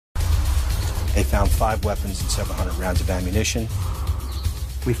They found 5 weapons and 700 rounds of ammunition.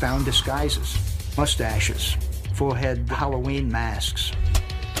 We found disguises, mustaches, full-head Halloween masks.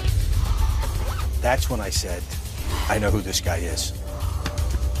 That's when I said, I know who this guy is.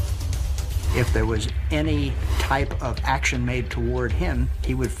 If there was any type of action made toward him,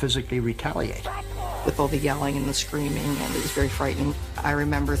 he would physically retaliate. With all the yelling and the screaming, and it was very frightening. I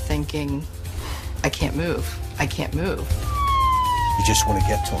remember thinking, I can't move. I can't move. You just want to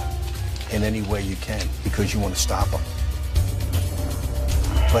get to him in any way you can because you want to stop him.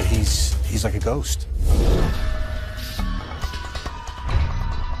 But he's like a ghost.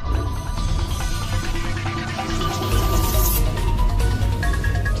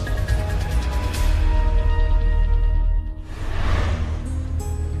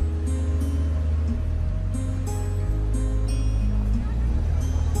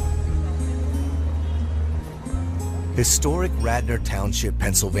 Historic Radnor Township,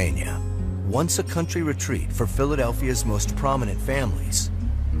 Pennsylvania, once a country retreat for Philadelphia's most prominent families,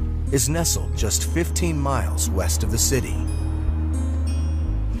 is nestled just 15 miles west of the city.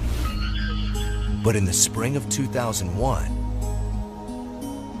 But in the spring of 2001,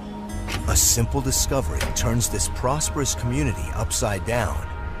 a simple discovery turns this prosperous community upside down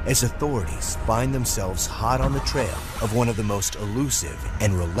as authorities find themselves hot on the trail of one of the most elusive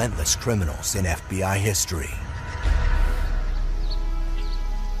and relentless criminals in FBI history.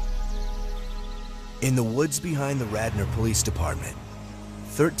 In the woods behind the Radnor Police Department,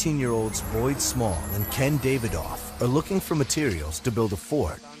 13-year-olds Boyd Small and Ken Davidoff are looking for materials to build a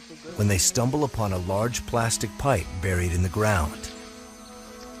fort when they stumble upon a large plastic pipe buried in the ground.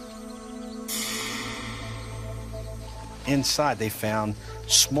 Inside, they found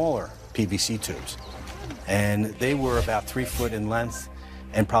smaller PVC tubes, and they were about 3 foot in length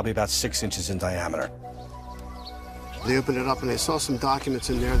and probably about 6 inches in diameter. They opened it up and they saw some documents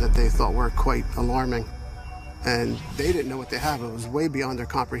in there that they thought were quite alarming. And they didn't know what they had. It was way beyond their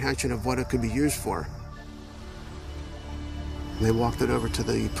comprehension of what it could be used for. And they walked it over to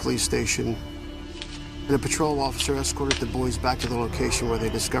the police station. And a patrol officer escorted the boys back to the location where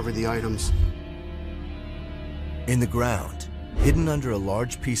they discovered the items. In the ground, hidden under a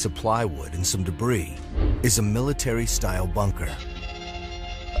large piece of plywood and some debris, is a military-style bunker.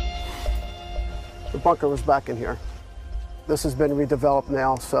 The bunker was back in here. This has been redeveloped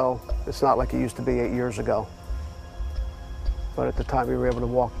now, so it's not like it used to be 8 years ago. But at the time, we were able to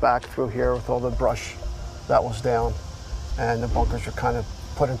walk back through here with all the brush that was down, and the bunkers were kind of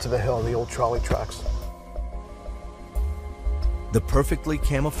put into the hill, the old trolley tracks. The perfectly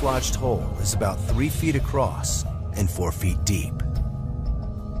camouflaged hole is about 3 feet across and 4 feet deep.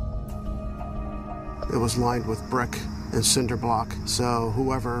 It was lined with brick and cinder block, so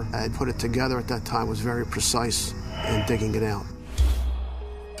whoever had put it together at that time was very precise in digging it out.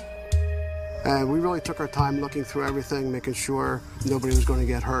 And we really took our time looking through everything, making sure nobody was going to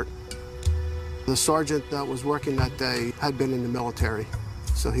get hurt. The sergeant that was working that day had been in the military,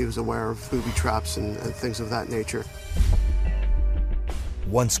 so he was aware of booby traps and things of that nature.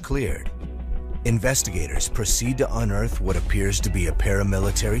 Once cleared, investigators proceed to unearth what appears to be a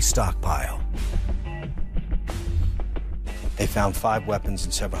paramilitary stockpile. They found 5 weapons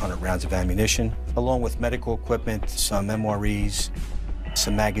and 700 rounds of ammunition, along with medical equipment, some MREs,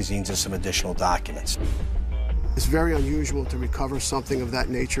 some magazines, and some additional documents. It's very unusual to recover something of that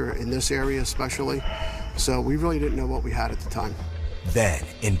nature in this area especially, so we really didn't know what we had at the time. Then,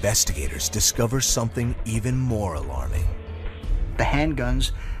 investigators discover something even more alarming. The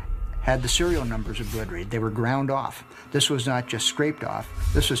handguns had the serial numbers obliterated. They were ground off. This was not just scraped off.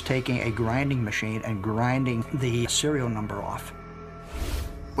 This was taking a grinding machine and grinding the serial number off.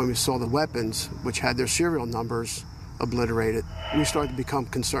 When we saw the weapons, which had their serial numbers obliterated, we started to become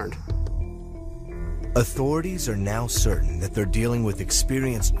concerned. Authorities are now certain that they're dealing with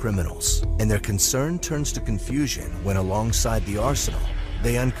experienced criminals, and their concern turns to confusion when, alongside the arsenal,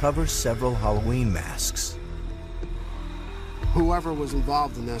 they uncover several Halloween masks. Whoever was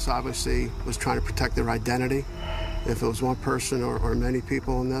involved in this obviously was trying to protect their identity, if it was one person or many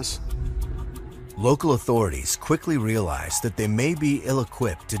people in this. Local authorities quickly realize that they may be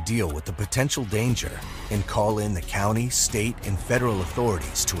ill-equipped to deal with the potential danger and call in the county, state, and federal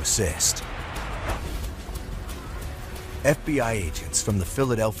authorities to assist. FBI agents from the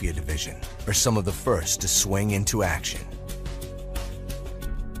Philadelphia division are some of the first to swing into action.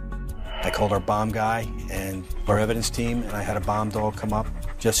 I called our bomb guy and our evidence team, and I had a bomb dog come up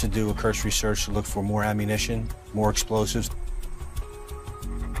just to do a cursory search to look for more ammunition, more explosives.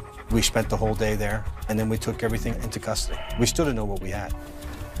 We spent the whole day there, and then we took everything into custody. We still didn't know what we had.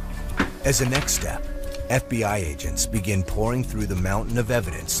 As a next step, FBI agents begin pouring through the mountain of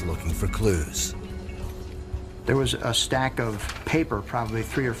evidence looking for clues. There was a stack of paper, probably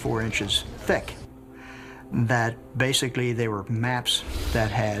 3 or 4 inches thick, that basically they were maps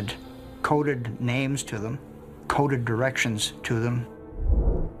that had coded names to them, coded directions to them.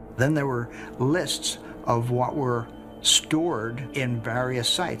 Then there were lists of what were stored in various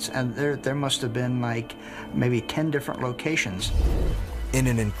sites, and there must have been like maybe 10 different locations. In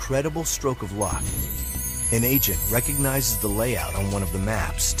an incredible stroke of luck, an agent recognizes the layout on one of the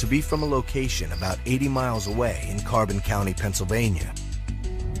maps to be from a location about 80 miles away in Carbon County, Pennsylvania,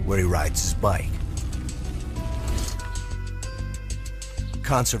 where he rides his bike.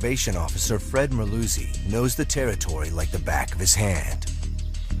 Conservation Officer Fred Merluzzi knows the territory like the back of his hand.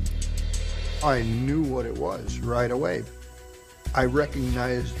 I knew what it was right away. I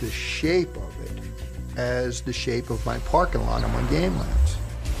recognized the shape of it as the shape of my parking lot on my game lands.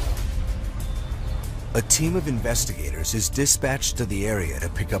 A team of investigators is dispatched to the area to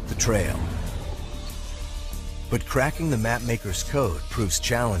pick up the trail. But cracking the mapmaker's code proves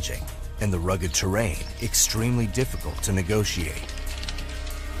challenging, and the rugged terrain extremely difficult to negotiate.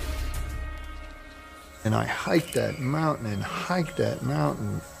 And I hiked that mountain and hiked that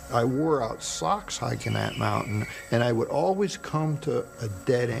mountain. I wore out socks hiking that mountain, and I would always come to a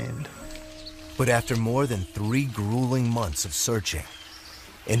dead end. But after more than 3 grueling months of searching,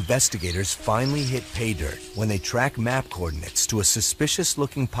 investigators finally hit pay dirt when they track map coordinates to a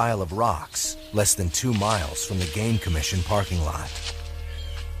suspicious-looking pile of rocks less than 2 miles from the Game Commission parking lot.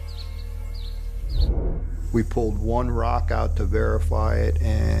 We pulled one rock out to verify it,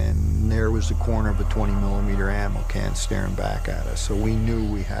 and there was the corner of a 20-millimeter ammo can staring back at us, so we knew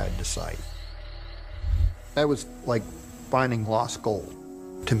we had the site. That was like finding lost gold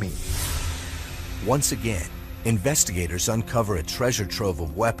to me. Once again, investigators uncover a treasure trove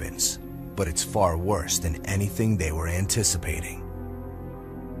of weapons, but it's far worse than anything they were anticipating.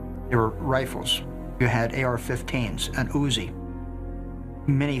 There were rifles. You had AR-15s, an Uzi,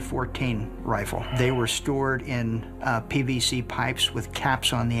 Mini 14 rifle. They were stored in PVC pipes with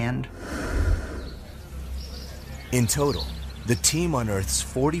caps on the end. In total, the team unearths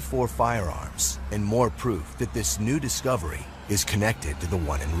 44 firearms and more proof that this new discovery is connected to the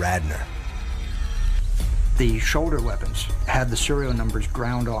one in Radnor. The shoulder weapons had the serial numbers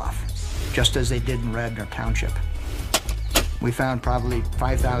ground off, just as they did in Radnor Township. We found probably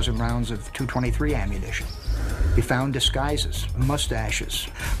 5,000 rounds of .223 ammunition. We found disguises, mustaches,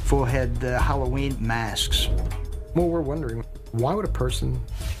 full-head Halloween masks. Well, we're wondering, why would a person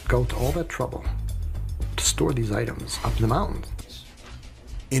go to all that trouble to store these items up in the mountains?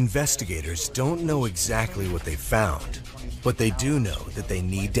 Investigators don't know exactly what they found, but they do know that they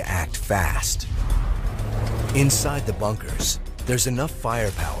need to act fast. Inside the bunkers, there's enough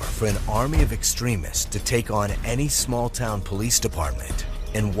firepower for an army of extremists to take on any small-town police department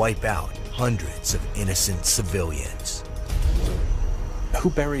and wipe out hundreds of innocent civilians. Who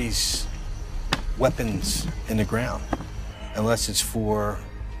buries weapons in the ground unless it's for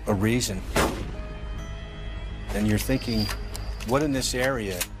a reason? And you're thinking, what in this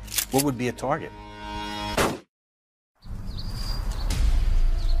area, what would be a target?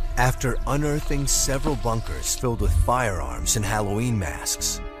 After unearthing several bunkers filled with firearms and Halloween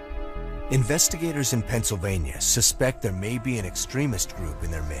masks, investigators in Pennsylvania suspect there may be an extremist group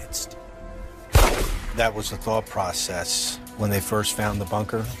in their midst. That was the thought process when they first found the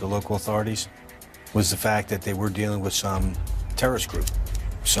bunker, the local authorities, was the fact that they were dealing with some terrorist group,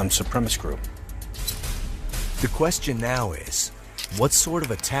 some supremacist group. The question now is, what sort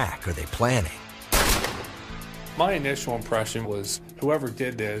of attack are they planning? My initial impression was whoever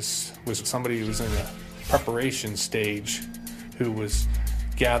did this was somebody who was in the preparation stage, who was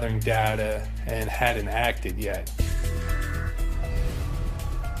gathering data and hadn't acted yet.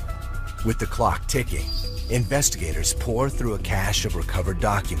 With the clock ticking, investigators pour through a cache of recovered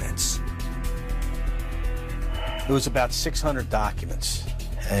documents. It was about 600 documents,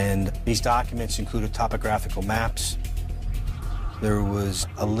 and these documents included topographical maps. There was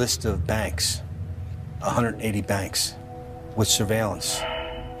a list of banks, 180 banks, with surveillance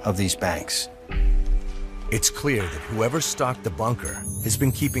of these banks. It's clear that whoever stocked the bunker has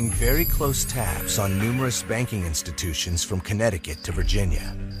been keeping very close tabs on numerous banking institutions from Connecticut to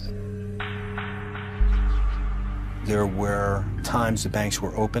Virginia. There were times the banks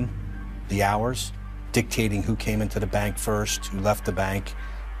were open, the hours, dictating who came into the bank first, who left the bank,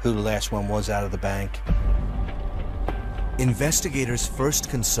 who the last one was out of the bank. Investigators' first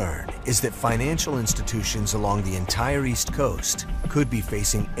concern is that financial institutions along the entire East Coast could be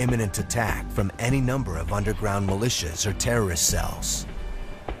facing imminent attack from any number of underground militias or terrorist cells.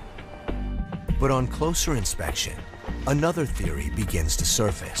 But on closer inspection, another theory begins to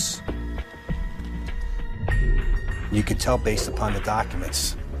surface. You could tell based upon the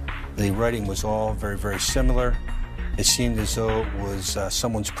documents. The writing was all very, very similar. It seemed as though it was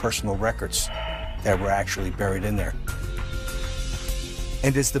someone's personal records that were actually buried in there.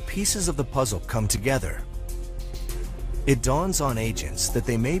 And as the pieces of the puzzle come together, it dawns on agents that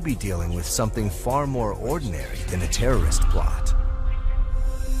they may be dealing with something far more ordinary than a terrorist plot.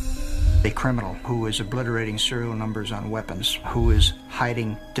 A criminal who is obliterating serial numbers on weapons, who is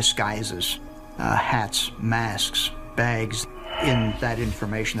hiding disguises, hats, masks, bags. In that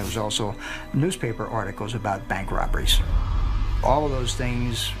information, there was also newspaper articles about bank robberies. All of those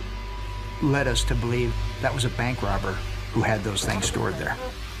things led us to believe that was a bank robber who had those things stored there.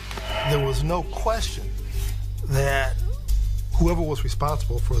 There was no question that whoever was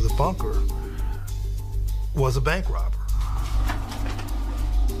responsible for the bunker was a bank robber.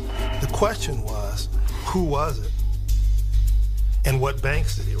 The question was, who was it? And what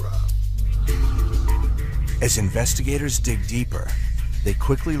banks did he rob? As investigators dig deeper, they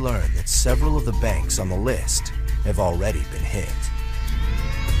quickly learn that several of the banks on the list have already been hit.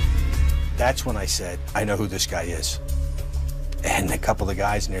 That's when I said, I know who this guy is. And a couple of the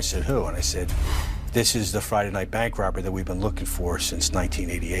guys in there said, who? And I said, this is the Friday night bank robber that we've been looking for since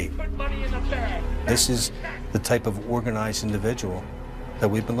 1988. This is the type of organized individual that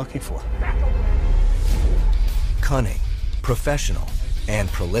we've been looking for. Cunning, professional, and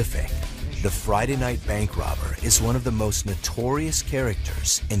prolific, the Friday night bank robber is one of the most notorious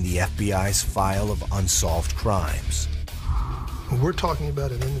characters in the FBI's file of unsolved crimes. We're talking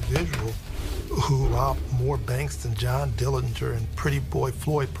about an individual who robbed more banks than John Dillinger and Pretty Boy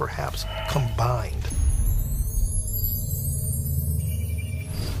Floyd perhaps combined.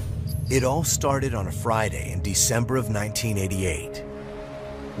 It all started on a Friday in December of 1988,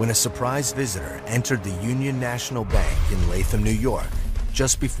 when a surprise visitor entered the Union National Bank in Latham, New York,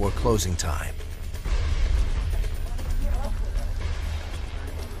 just before closing time.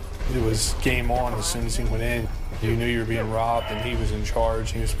 It was game on as soon as he went in. You knew you were being robbed, and he was in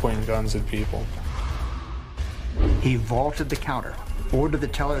charge. He was pointing guns at people. He vaulted the counter, ordered the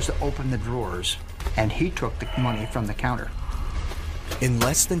tellers to open the drawers, and he took the money from the counter. In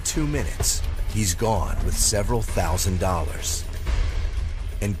less than 2 minutes, he's gone with several $1,000s.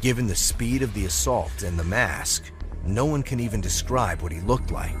 And given the speed of the assault and the mask, no one can even describe what he looked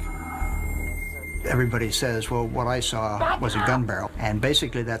like. Everybody says, well, what I saw was a gun barrel, and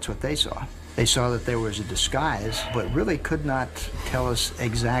basically that's what they saw. They saw that there was a disguise, but really could not tell us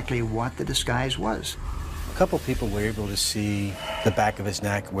exactly what the disguise was. A couple people were able to see the back of his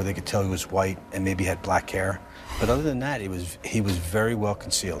neck where they could tell he was white and maybe had black hair. But other than that, he was very well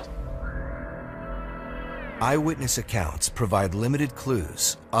concealed. Eyewitness accounts provide limited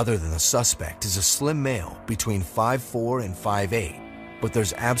clues other than the suspect is a slim male between 5'4" and 5'8", but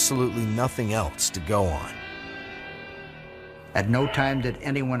there's absolutely nothing else to go on. At no time did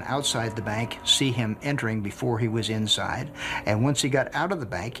anyone outside the bank see him entering before he was inside, and once he got out of the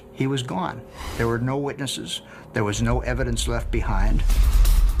bank, he was gone. There were no witnesses. There was no evidence left behind.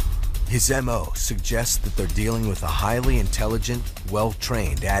 His MO suggests that they're dealing with a highly intelligent,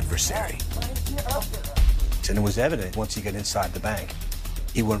 well-trained adversary. And it was evident once he got inside the bank.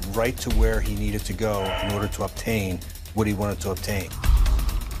 He went right to where he needed to go in order to obtain what he wanted to obtain.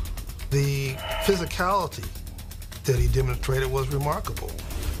 The physicality that he demonstrated was remarkable,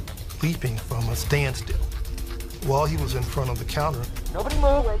 leaping from a standstill. While he was in front of the counter, nobody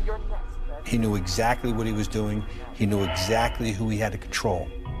move. He knew exactly what he was doing. He knew exactly who he had to control.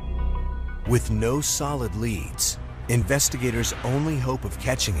 With no solid leads, investigators' only hope of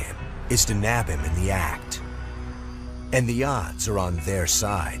catching him is to nab him in the act. And the odds are on their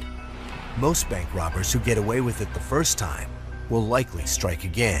side. Most bank robbers who get away with it the first time will likely strike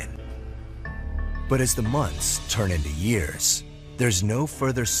again. But as the months turn into years, there's no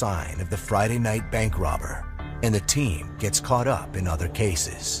further sign of the Friday night bank robber, and the team gets caught up in other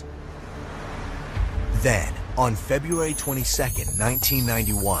cases. Then, on February 22nd,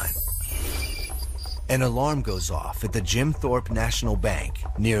 1991, an alarm goes off at the Jim Thorpe National Bank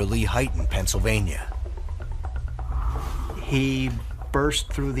near Lehighton, Pennsylvania. He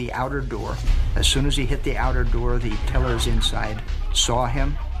burst through the outer door. As soon as he hit the outer door, the tellers inside saw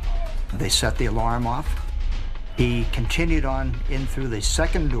him. They set the alarm off. He continued on in through the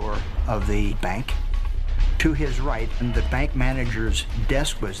second door of the bank to his right, and the bank manager's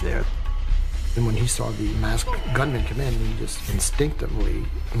desk was there. And when he saw the masked gunman come in, he just instinctively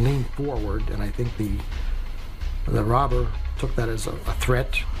leaned forward, and I think the robber took that as a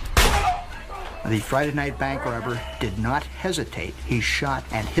threat. The Friday night bank robber did not hesitate. He shot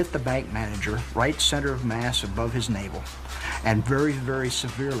and hit the bank manager right center of mass above his navel and very, very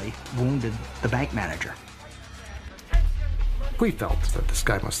severely wounded the bank manager. We felt that this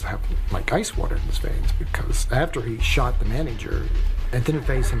guy must have like ice water in his veins, because after he shot the manager, it didn't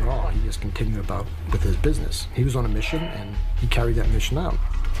faze him at all. He just continued about with his business. He was on a mission, and he carried that mission out.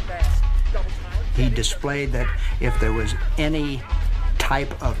 He displayed that if there was any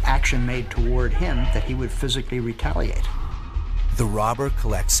type of action made toward him, that he would physically retaliate. The robber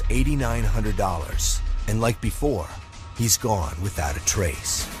collects $8,900, and like before, he's gone without a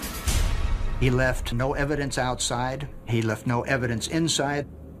trace. He left no evidence outside. He left no evidence inside.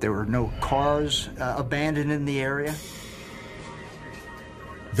 There were no cars abandoned in the area.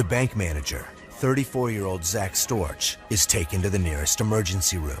 The bank manager, 34-year-old Zach Storch, is taken to the nearest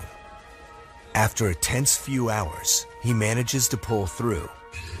emergency room. After a tense few hours, he manages to pull through.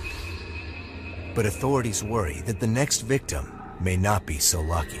 But authorities worry that the next victim may not be so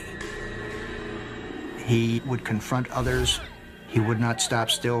lucky. He would confront others. He would not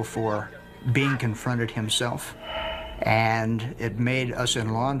stop still for being confronted himself. And it made us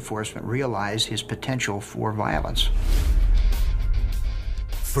in law enforcement realize his potential for violence.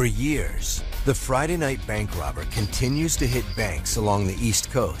 For years, the Friday night bank robber continues to hit banks along the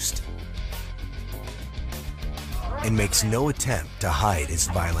East Coast and makes no attempt to hide his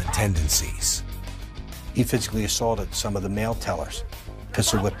violent tendencies. He physically assaulted some of the male tellers,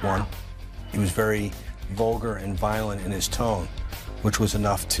 pistol whipped one. He was very vulgar and violent in his tone, which was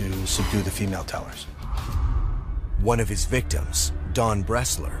enough to subdue the female tellers. One of his victims, Dawn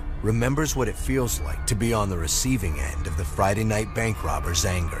Bressler, remembers what it feels like to be on the receiving end of the Friday night bank robber's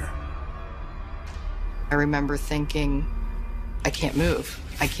anger. I remember thinking, I can't move,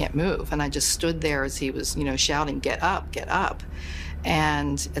 I can't move. And I just stood there as he was, shouting, get up, get up.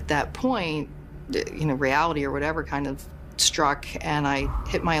 And at that point, reality or whatever kind of struck, and I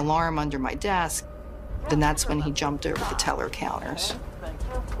hit my alarm under my desk. Then that's when he jumped over the teller counters.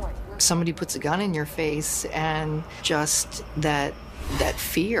 Somebody puts a gun in your face, and just that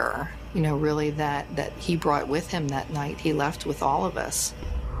fear, really that he brought with him that night, he left with all of us.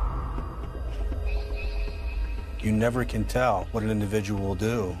 You never can tell what an individual will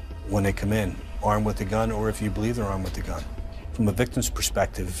do when they come in, armed with a gun, or if you believe they're armed with a gun. From a victim's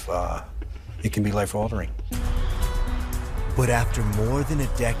perspective, it can be life-altering. But after more than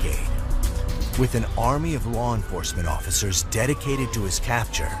a decade, with an army of law enforcement officers dedicated to his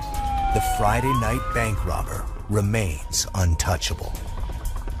capture, the Friday night bank robber remains untouchable.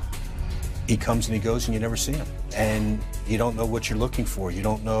 He comes and he goes and you never see him. And you don't know what you're looking for. You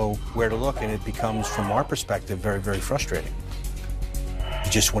don't know where to look, and it becomes, from our perspective, very, very frustrating.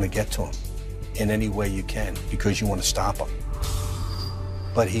 You just want to get to him in any way you can because you want to stop him.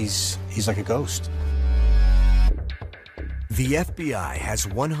 But he's like a ghost. The FBI has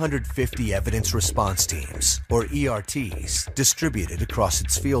 150 evidence response teams, or ERTs, distributed across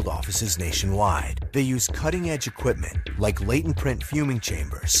its field offices nationwide. They use cutting-edge equipment like latent print fuming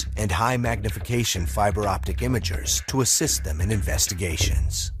chambers and high-magnification fiber optic imagers to assist them in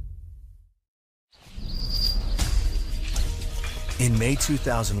investigations. In May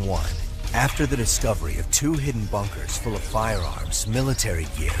 2001, after the discovery of 2 hidden bunkers full of firearms, military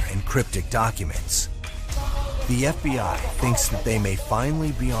gear, and cryptic documents, the FBI thinks that they may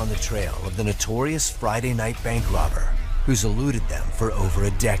finally be on the trail of the notorious Friday night bank robber who's eluded them for over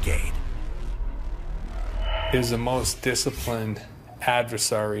a decade. He was the most disciplined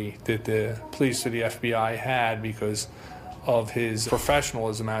adversary that the police or the FBI had because of his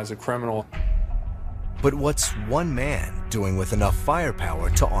professionalism as a criminal. But what's one man doing with enough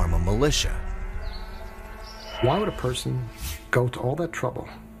firepower to arm a militia? Why would a person go to all that trouble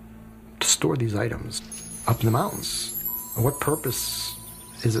to store these items up in the mountains? What purpose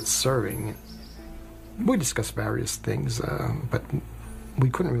is it serving? We discussed various things, but we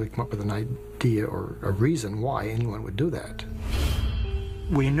couldn't really come up with an idea or a reason why anyone would do that.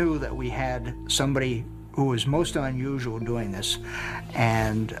 We knew that we had somebody who was most unusual doing this,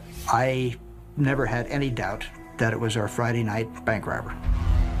 and I never had any doubt that it was our Friday night bank robber.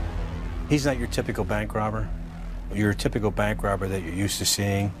 He's not your typical bank robber. Your typical bank robber that you're used to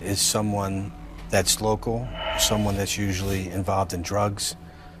seeing is someone that's local, someone that's usually involved in drugs,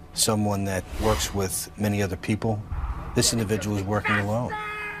 someone that works with many other people. This individual is working alone.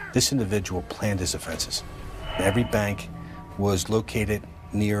 This individual planned his offenses. Every bank was located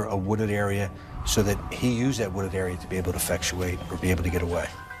near a wooded area so that he used that wooded area to be able to effectuate or be able to get away.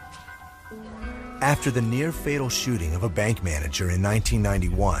 After the near-fatal shooting of a bank manager in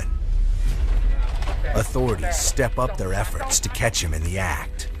 1991, authorities step up their efforts to catch him in the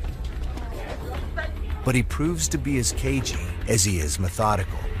act. but he proves to be as cagey as he is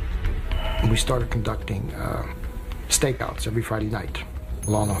methodical. We started conducting stakeouts every Friday night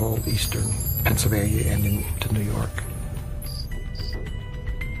along the whole eastern Pennsylvania and into New York.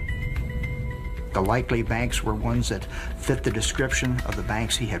 The likely banks were ones that fit the description of the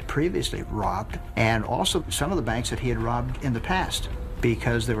banks he had previously robbed, and also some of the banks that he had robbed in the past,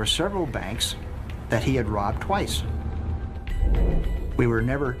 because there were several banks that he had robbed twice. We were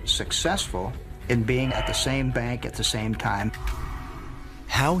never successful in being at the same bank at the same time.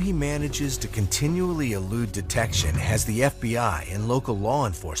 How he manages to continually elude detection has the FBI and local law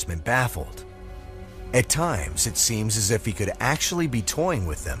enforcement baffled. At times, it seems as if he could actually be toying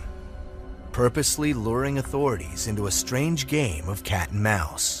with them, purposely luring authorities into a strange game of cat and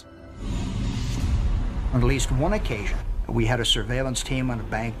mouse. On at least one occasion, we had a surveillance team on a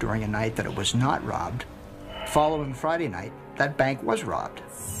bank during a night that it was not robbed. Following Friday night, that bank was robbed.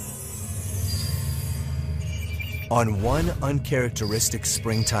 On one uncharacteristic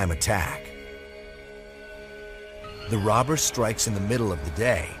springtime attack, the robber strikes in the middle of the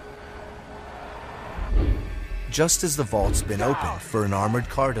day, just as the vault's been opened for an armored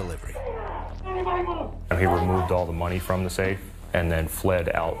car delivery. He removed all the money from the safe and then fled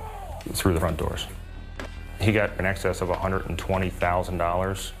out through the front doors. He got in excess of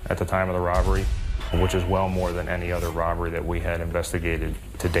 $120,000 at the time of the robbery, which is well more than any other robbery that we had investigated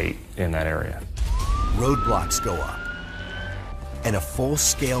to date in that area. Roadblocks go up, and a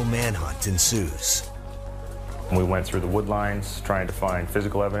full-scale manhunt ensues. We went through the wood lines trying to find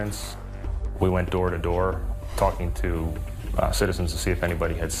physical evidence. We went door to door talking to citizens to see if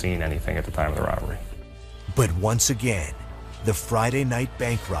anybody had seen anything at the time of the robbery. But once again, the Friday night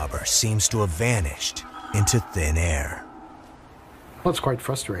bank robber seems to have vanished into thin air. Well, it's quite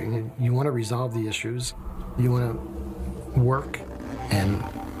frustrating. You want to resolve the issues. You want to work and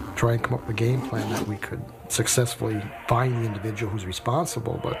try and come up with a game plan that we could successfully find the individual who's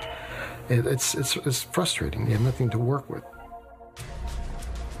responsible, but it's frustrating. You have nothing to work with.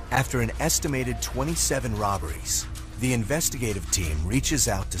 After an estimated 27 robberies, the investigative team reaches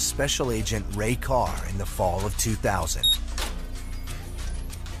out to Special Agent Ray Carr in the fall of 2000.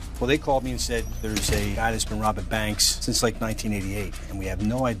 Well, they called me and said there's a guy that's been robbing banks since like 1988, and we have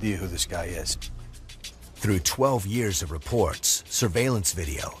no idea who this guy is. Through 12 years of reports, surveillance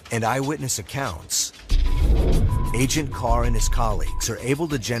video, and eyewitness accounts, Agent Carr and his colleagues are able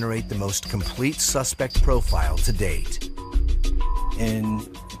to generate the most complete suspect profile to date. In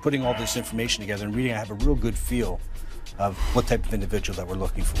putting all this information together and reading, I have a real good feel of what type of individual that we're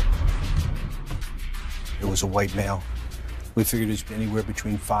looking for. It was a white male. We figured he was anywhere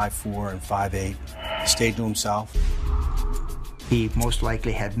between 5'4" and 5'8". He stayed to himself. He most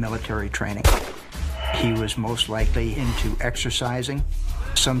likely had military training. He was most likely into exercising,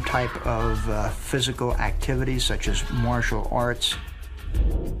 some type of physical activities such as martial arts.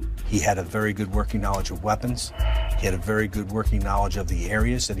 He had a very good working knowledge of weapons. He had a very good working knowledge of the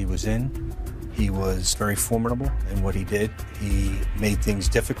areas that he was in. He was very formidable in what he did. He made things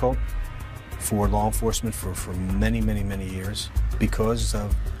difficult for law enforcement for many, many, many years because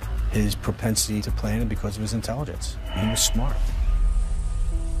of his propensity to plan and because of his intelligence. He was smart.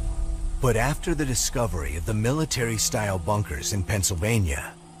 But after the discovery of the military-style bunkers in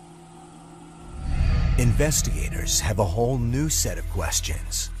Pennsylvania, investigators have a whole new set of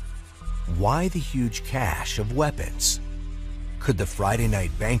questions. Why the huge cache of weapons? Could the Friday night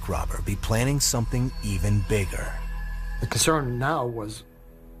bank robber be planning something even bigger? The concern now was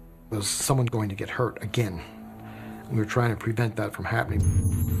someone going to get hurt again. We were trying to prevent that from happening.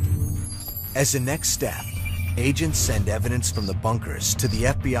 As a next step, agents send evidence from the bunkers to the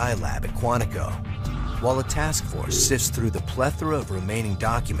FBI lab at Quantico, while a task force sifts through the plethora of remaining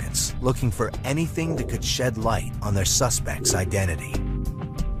documents looking for anything that could shed light on their suspect's identity.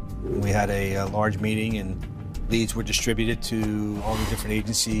 We had a large meeting, and leads were distributed to all the different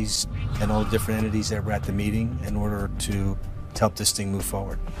agencies and all the different entities that were at the meeting in order to help this thing move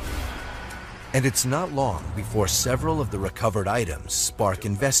forward. And it's not long before several of the recovered items spark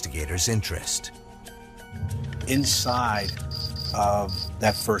investigators' interest. Inside of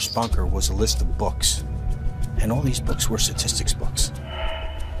that first bunker was a list of books, and all these books were statistics books.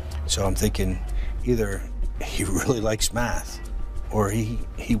 So I'm thinking either he really likes math or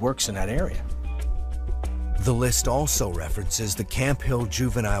he works in that area. The list also references the Camp Hill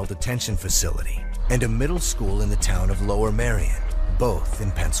Juvenile Detention Facility and a middle school in the town of Lower Merion, both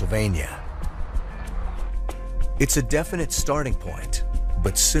in Pennsylvania. It's a definite starting point,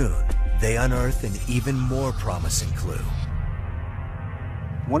 but soon they unearth an even more promising clue.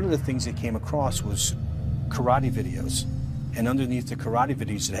 One of the things they came across was karate videos, and underneath the karate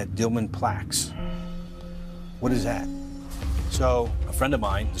videos it had Dillman plaques. What is that? So a friend of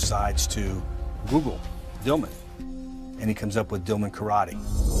mine decides to Google Dillman, and he comes up with Dillman Karate.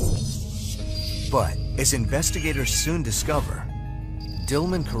 But as investigators soon discover,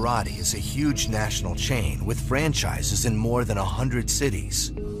 Dillman Karate is a huge national chain with franchises in more than 100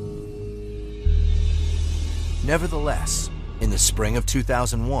 cities. Nevertheless, in the spring of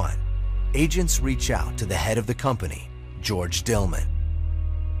 2001, agents reach out to the head of the company, George Dillman.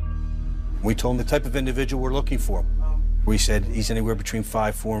 We told him the type of individual we're looking for. We said he's anywhere between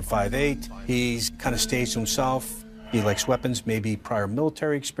 5'4" and 5'8". He's kind of stays to himself. He likes weapons, maybe prior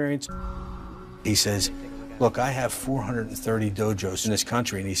military experience. He says, look, I have 430 dojos in this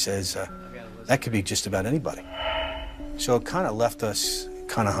country, and he says, that could be just about anybody. So it kind of left us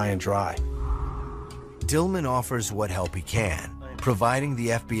kind of high and dry. Dillman offers what help he can, providing the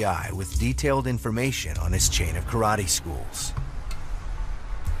FBI with detailed information on his chain of karate schools.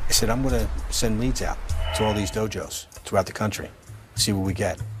 I said, I'm going to send leads out to all these dojos throughout the country, see what we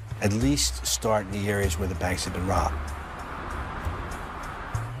get. At least start in the areas where the banks have been robbed.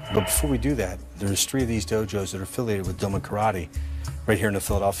 But before we do that, there's 3 of these dojos that are affiliated with Dillman Karate right here in the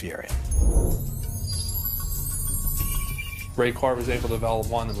Philadelphia area. Ray Carr was able to develop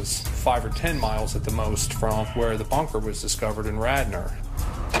one that was 5 or 10 miles at the most from where the bunker was discovered in Radnor.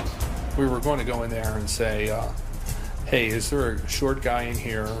 We were going to go in there and say, hey, is there a short guy in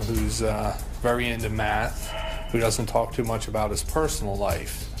here who's very into math, who doesn't talk too much about his personal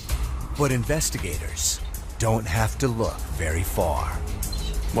life? But investigators don't have to look very far.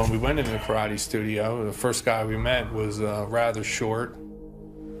 When we went into the karate studio, the first guy we met was rather short.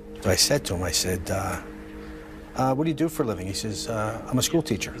 So I said to him, I said, what do you do for a living? He says, I'm a school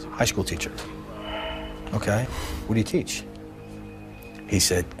teacher, high school teacher. Okay, what do you teach? He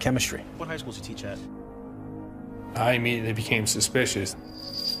said, chemistry. What high school did you teach at? I immediately became suspicious.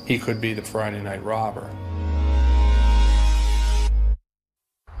 He could be the Friday night robber.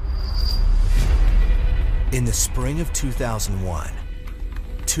 In the spring of 2001,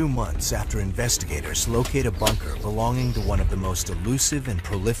 2 months after investigators locate a bunker belonging to one of the most elusive and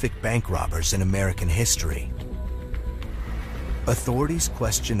prolific bank robbers in American history, authorities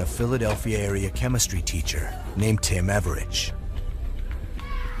question a Philadelphia area chemistry teacher named Tim Everidge.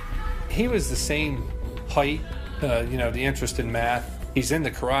 He was the same height, the interest in math. He's in the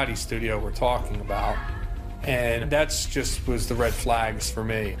karate studio we're talking about, and that's just was the red flags for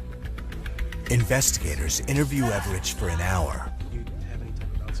me. Investigators interview Everidge for an hour,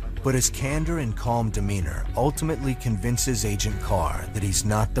 but his candor and calm demeanor ultimately convinces Agent Carr that he's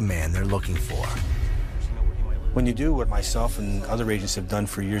not the man they're looking for. When you do what myself and other agents have done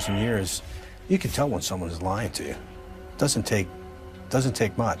for years and years, you can tell when someone is lying to you. It doesn't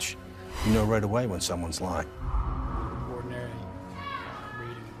take much. You know right away when someone's lying.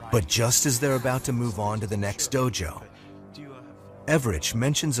 But just as they're about to move on to the next dojo, Everidge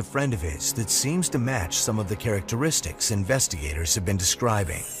mentions a friend of his that seems to match some of the characteristics investigators have been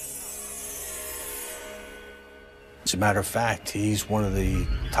describing. As a matter of fact, he's one of the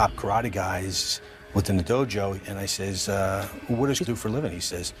top karate guys within the dojo, and I says, what does he do for a living? He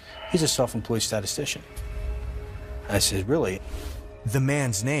says, he's a self-employed statistician. I said, really? The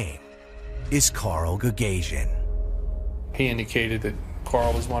man's name is Carl Gagasian. He indicated that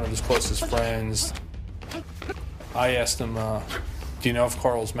Carl was one of his closest friends. I asked him, do you know if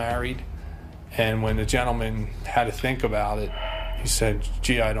Carl's married? And when the gentleman had to think about it, he said,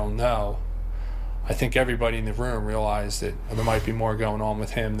 gee, I don't know. I think everybody in the room realized that there might be more going on with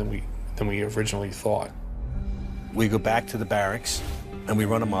him than we originally thought. We go back to the barracks, and we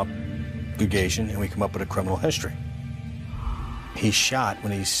run him up, Gagasian, and we come up with a criminal history. He's shot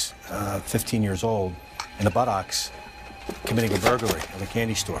when he's 15 years old in the buttocks, committing a burglary of a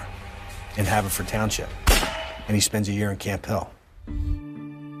candy store in Haverford Township. And he spends a year in Camp Hill.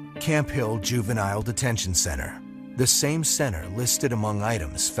 Camp Hill Juvenile Detention Center, the same center listed among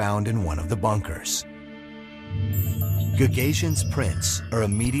items found in one of the bunkers. Gagasian's prints are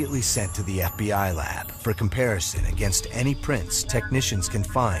immediately sent to the FBI lab for comparison against any prints technicians can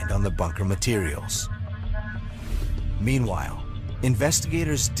find on the bunker materials. Meanwhile,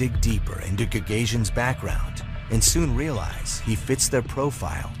 investigators dig deeper into Gagasian's background and soon realize he fits their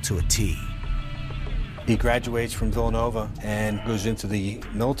profile to a T. He graduates from Villanova and goes into the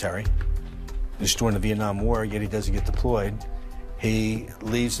military. He's during the Vietnam War, yet he doesn't get deployed. He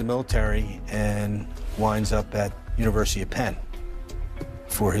leaves the military and winds up at University of Penn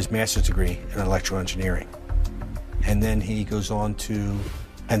for his master's degree in electrical engineering. And then he goes on to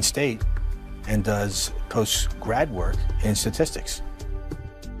Penn State and does post-grad work in statistics.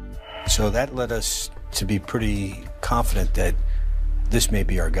 So that led us to be pretty confident that this may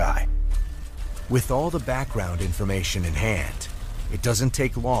be our guy. With all the background information in hand, it doesn't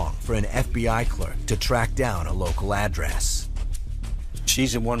take long for an FBI clerk to track down a local address.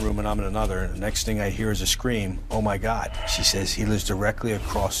 She's in one room and I'm in another, and the next thing I hear is a scream, "Oh my God." She says he lives directly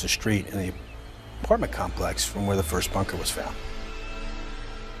across the street in the apartment complex from where the first bunker was found.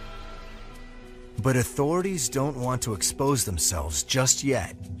 But authorities don't want to expose themselves just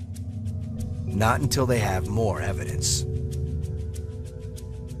yet. Not until they have more evidence.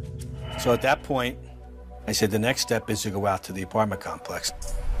 So at that point, I said the next step is to go out to the apartment complex.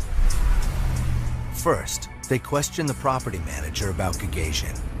 First, they question the property manager about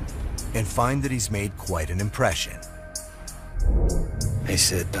Gagosian and find that he's made quite an impression. They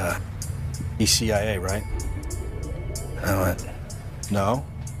said, he's CIA, right? I went, no.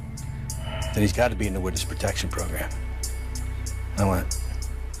 Then he's got to be in the witness protection program. I went,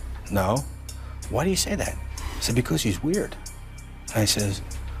 no. Why do you say that? I said, because he's weird. I says,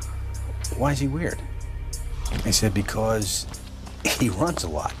 why is he weird? He said, because he runs a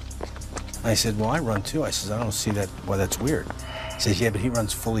lot. I said, well, I run too. I says, I don't see why that's weird. He says, yeah, but he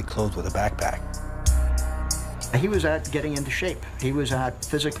runs fully clothed with a backpack. He was out getting into shape. He was out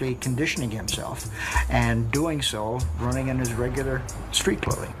physically conditioning himself, and doing so, running in his regular street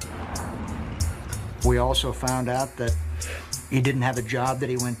clothing. We also found out that he didn't have a job that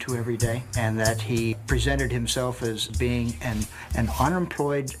he went to every day, and that he presented himself as being an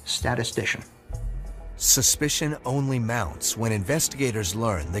unemployed statistician. Suspicion only mounts when investigators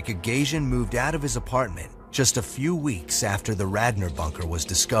learn that Gagosian moved out of his apartment just a few weeks after the Radnor bunker was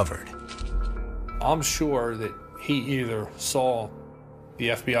discovered. I'm sure that he either saw the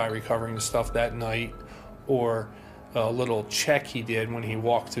FBI recovering the stuff that night, or a little check he did when he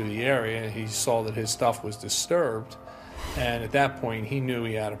walked through the area and he saw that his stuff was disturbed, and at that point he knew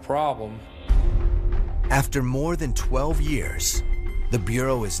he had a problem. After more than 12 years, the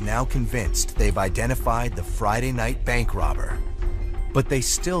Bureau is now convinced they've identified the Friday night bank robber, but they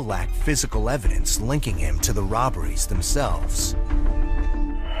still lack physical evidence linking him to the robberies themselves.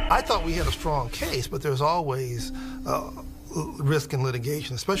 I thought we had a strong case, but there's always risk in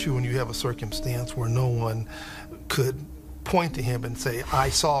litigation, especially when you have a circumstance where no one could point to him and say, I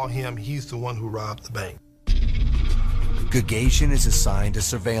saw him, he's the one who robbed the bank. Gagosian is assigned a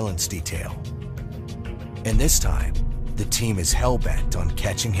surveillance detail. And this time, the team is hell-bent on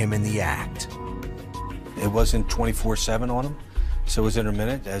catching him in the act. It wasn't 24/7 on him, so it was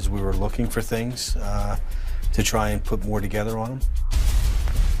intermittent as we were looking for things to try and put more together on him.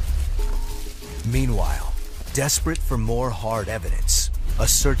 Meanwhile, desperate for more hard evidence, a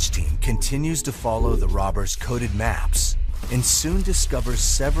search team continues to follow the robber's coded maps and soon discovers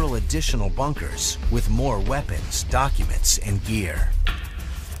several additional bunkers with more weapons, documents, and gear.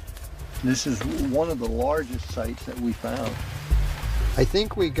 This is one of the largest sites that we found. I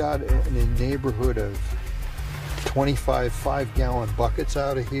think we got in a neighborhood of 25 5-gallon buckets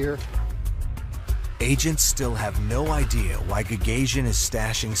out of here. Agents still have no idea why Gagosian is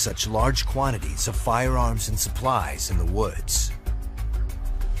stashing such large quantities of firearms and supplies in the woods.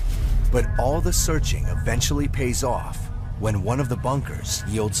 But all the searching eventually pays off when one of the bunkers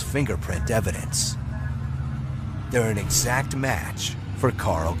yields fingerprint evidence. They're an exact match for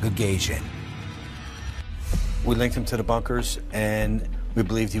Carl Gagosian. We linked him to the bunkers, and we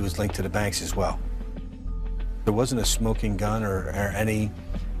believed he was linked to the banks as well. There wasn't a smoking gun or any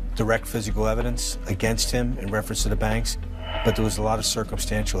direct physical evidence against him in reference to the banks, but there was a lot of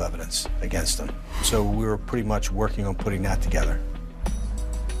circumstantial evidence against him. So we were pretty much working on putting that together.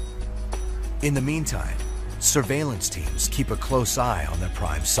 In the meantime, surveillance teams keep a close eye on their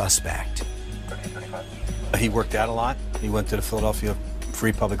prime suspect. He worked out a lot. He went to the Philadelphia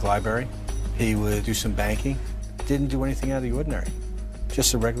Free Public Library. He would do some banking. Didn't do anything out of the ordinary.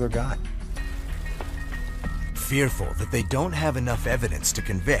 Just a regular guy. Fearful that they don't have enough evidence to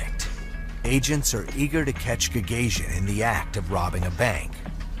convict, agents are eager to catch Gagosian in the act of robbing a bank.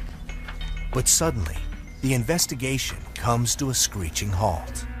 But suddenly, the investigation comes to a screeching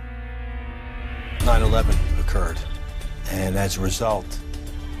halt. 9/11 occurred, and as a result,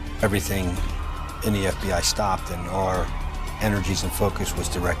 everything in the FBI stopped, and our energies and focus was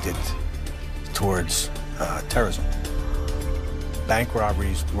directed towards terrorism. Bank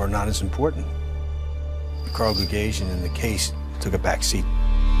robberies were not as important. Carl Gagosian in the case took a back seat.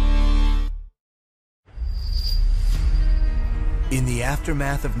 In the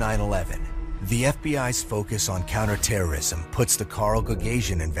aftermath of 9/11, the FBI's focus on counterterrorism puts the Carl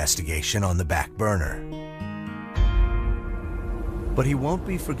Gagosian investigation on the back burner. But he won't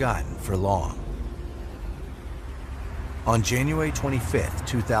be forgotten for long. On January 25th,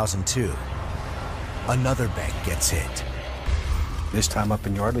 2002, another bank gets hit. this time up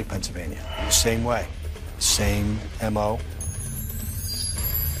in Yardley, Pennsylvania. Same way, same MO.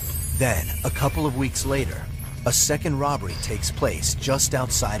 Then, a couple of weeks later, a second robbery takes place just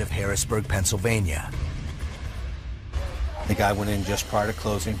outside of Harrisburg, Pennsylvania. The guy went in just prior to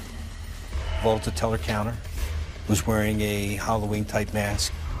closing, vaulted the teller counter, was wearing a Halloween-type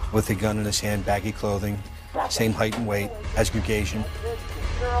mask with a gun in his hand, baggy clothing, same height and weight as Gagosian.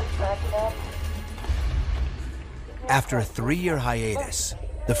 After a 3-year hiatus,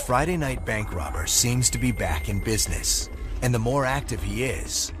 the Friday night bank robber seems to be back in business. And the more active he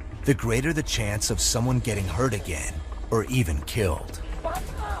is, the greater the chance of someone getting hurt again or even killed.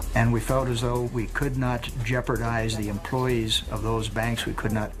 And we felt as though we could not jeopardize the employees of those banks. We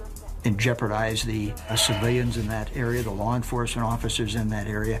could not jeopardize the civilians in that area, the law enforcement officers in that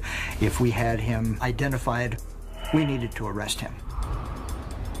area. If we had him identified, we needed to arrest him.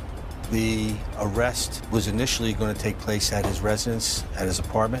 The arrest was initially going to take place at his residence, at his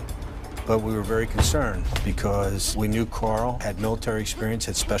apartment, but we were very concerned because we knew Carl had military experience,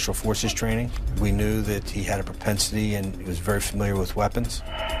 had special forces training. We knew that he had a propensity and he was very familiar with weapons.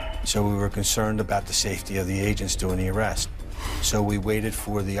 So we were concerned about the safety of the agents doing the arrest. So we waited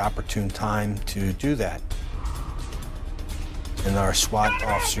for the opportune time to do that. And our SWAT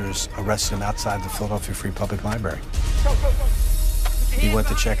officers arrested him outside the Philadelphia Free Public Library. He went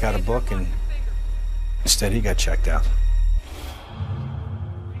to check out a book, and instead he got checked out.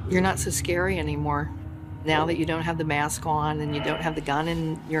 You're not so scary anymore. Now that you don't have the mask on and you don't have the gun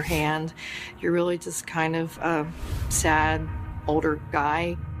in your hand, you're really just kind of a sad, older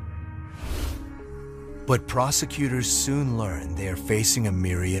guy. But prosecutors soon learn they are facing a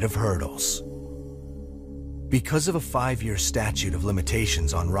myriad of hurdles. Because of a 5-year statute of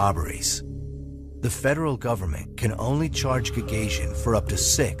limitations on robberies, the federal government can only charge Gagosian for up to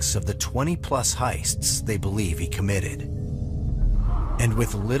 6 of the 20-plus heists they believe he committed. And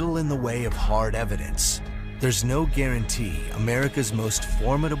with little in the way of hard evidence, there's no guarantee America's most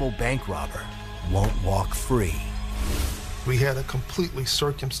formidable bank robber won't walk free. We had a completely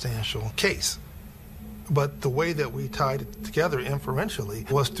circumstantial case. But the way that we tied it together inferentially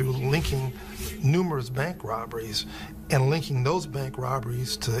was through linking numerous bank robberies and linking those bank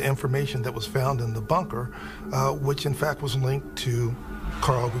robberies to information that was found in the bunker, which in fact was linked to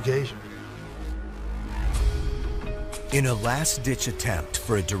Carl Gagosian. In a last-ditch attempt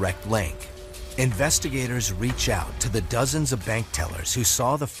for a direct link, investigators reach out to the dozens of bank tellers who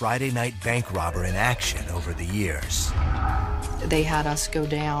saw the Friday night bank robber in action over the years. They had us go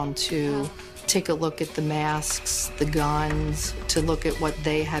down to take a look at the masks, the guns, to look at what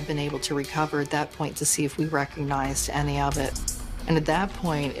they had been able to recover at that point to see if we recognized any of it. And at that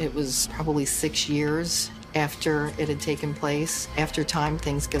point, it was probably 6 years after it had taken place. After time,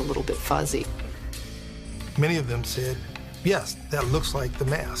 things get a little bit fuzzy. Many of them said, yes, that looks like the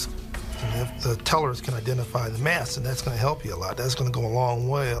mask. And if the tellers can identify the mask, then that's going to help you a lot. That's going to go a long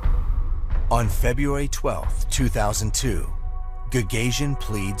way. On February 12, 2002, Gagosian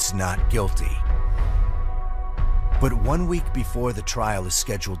pleads not guilty. But 1 week before the trial is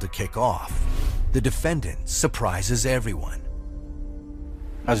scheduled to kick off, the defendant surprises everyone.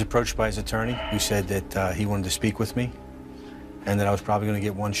 I was approached by his attorney who said that he wanted to speak with me and that I was probably going to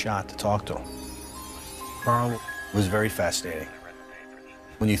get one shot to talk to him. Carl was very fascinating.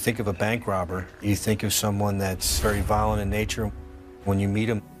 When you think of a bank robber, you think of someone that's very violent in nature. When you meet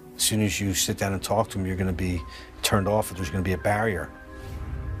him, as soon as you sit down and talk to him, you're going to be turned off, or there's going to be a barrier.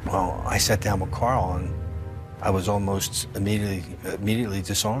 Well, I sat down with Carl, and I was almost immediately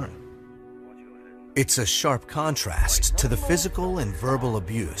disarmed. It's a sharp contrast to the physical and verbal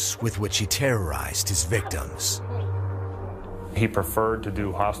abuse with which he terrorized his victims. He preferred to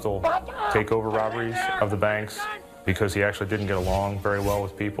do hostile takeover robberies of the banks because he actually didn't get along very well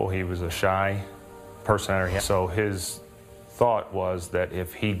with people. He was a shy person. So his thought was that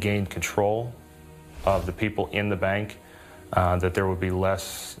if he gained control of the people in the bank, that there would be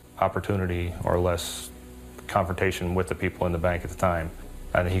less opportunity or less confrontation with the people in the bank at the time,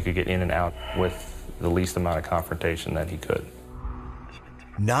 and he could get in and out with the least amount of confrontation that he could.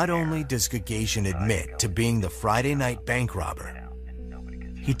 Not only does Gagosian admit to being the Friday night bank robber,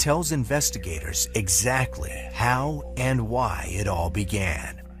 he tells investigators exactly how and why it all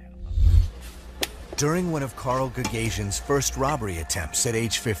began. During one of Carl Gagosian's first robbery attempts at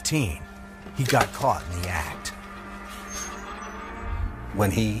age 15, he got caught in the act.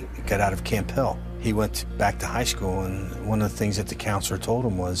 When he got out of Camp Hill, he went back to high school, and one of the things that the counselor told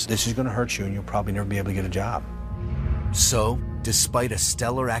him was, this is going to hurt you and you'll probably never be able to get a job. So, despite a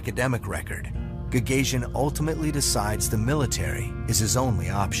stellar academic record, Gagosian ultimately decides the military is his only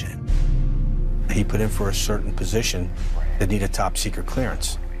option. He put in for a certain position that needed top secret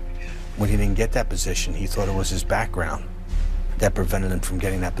clearance. When he didn't get that position, he thought it was his background that prevented him from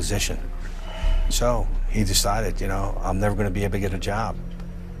getting that position. So he decided, you know, I'm never going to be able to get a job,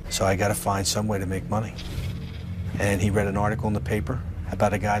 so I got to find some way to make money. And he read an article in the paper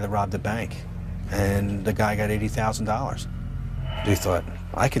about a guy that robbed a bank, and the guy got $80,000. He thought,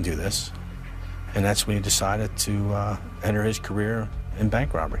 I can do this. And that's when he decided to enter his career in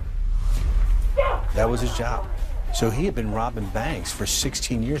bank robbery. That was his job. So he had been robbing banks for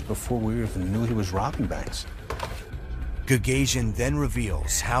 16 years before we even knew he was robbing banks. Gagosian then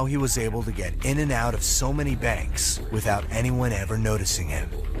reveals how he was able to get in and out of so many banks without anyone ever noticing him.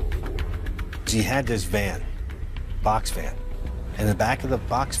 He had this van, box van. In the back of the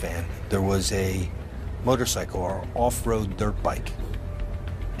box van, there was a motorcycle or off-road dirt bike.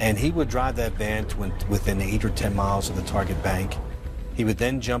 And he would drive that van to within 8 or 10 miles of the target bank. He would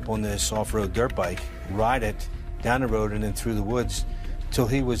then jump on this off-road dirt bike, ride it down the road and then through the woods till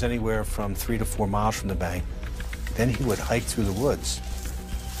he was anywhere from 3 to 4 miles from the bank. Then he would hike through the woods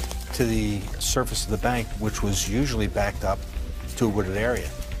to the surface of the bank, which was usually backed up to a wooded area.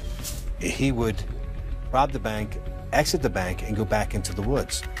 He would rob the bank, exit the bank, and go back into the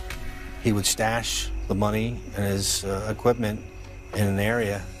woods. He would stash the money and his equipment in an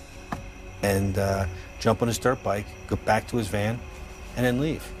area and jump on his dirt bike, go back to his van, and then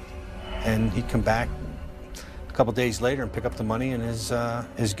leave. And he'd come back a couple days later and pick up the money and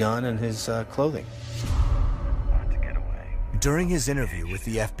his gun and his clothing. During his interview with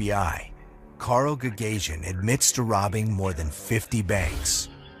the FBI, Carl Gagosian admits to robbing more than 50 banks.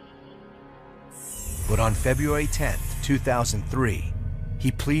 But on February 10th, 2003,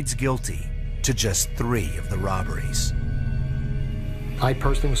 he pleads guilty to just 3 of the robberies. I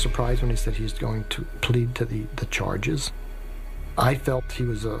personally was surprised when he said he's going to plead to the charges. I felt he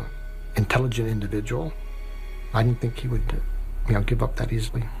was an intelligent individual. I didn't think he would, give up that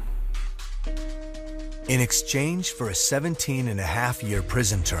easily. In exchange for a 17.5-year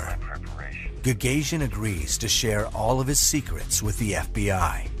prison term, Gagosian agrees to share all of his secrets with the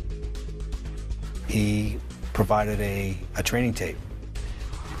FBI. He provided a training tape.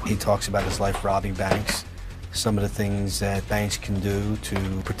 He talks about his life robbing banks, some of the things that banks can do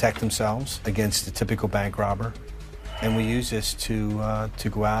to protect themselves against the typical bank robber. And we use this to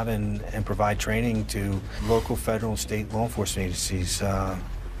go out and provide training to local, federal, and state law enforcement agencies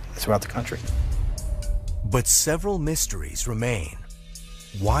throughout the country. But several mysteries remain.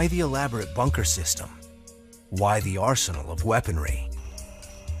 Why the elaborate bunker system? Why the arsenal of weaponry?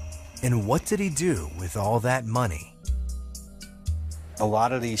 And what did he do with all that money? A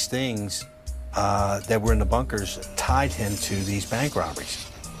lot of these things that were in the bunkers tied him to these bank robberies.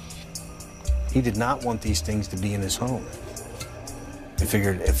 He did not want these things to be in his home. He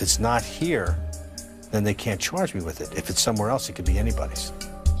figured if it's not here, then they can't charge me with it. If it's somewhere else, it could be anybody's.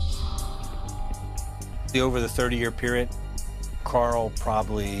 Over the 30-year period, Carl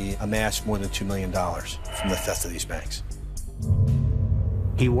probably amassed more than $2 million from the theft of these banks.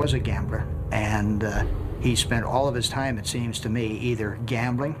 He was a gambler, and he spent all of his time, it seems to me, either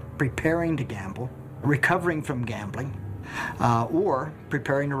gambling, preparing to gamble, recovering from gambling, or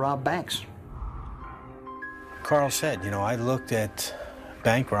preparing to rob banks. Carl said, I looked at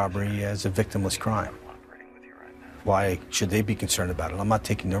bank robbery as a victimless crime. Why should they be concerned about it? I'm not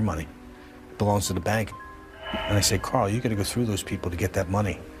taking their money. It belongs to the bank. And I said, Carl, you got to go through those people to get that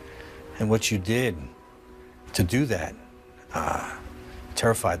money. And what you did to do that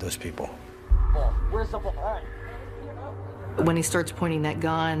terrified those people. When he starts pointing that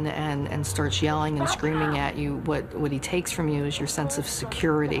gun and starts yelling and screaming at you, what he takes from you is your sense of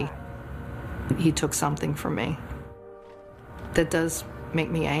security. He took something from me. That does make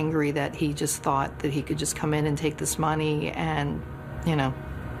me angry that he just thought that he could just come in and take this money and,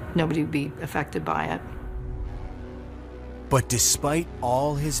 nobody would be affected by it. But despite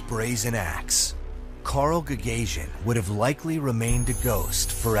all his brazen acts, Carl Gagosian would have likely remained a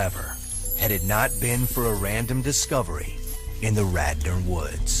ghost forever had it not been for a random discovery in the Radnor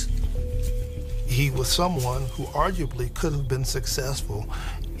Woods. He was someone who arguably could have been successful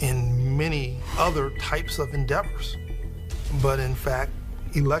in many other types of endeavors, but in fact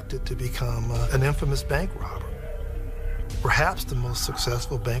elected to become an infamous bank robber. Perhaps the most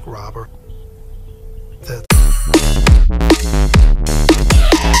successful bank robber that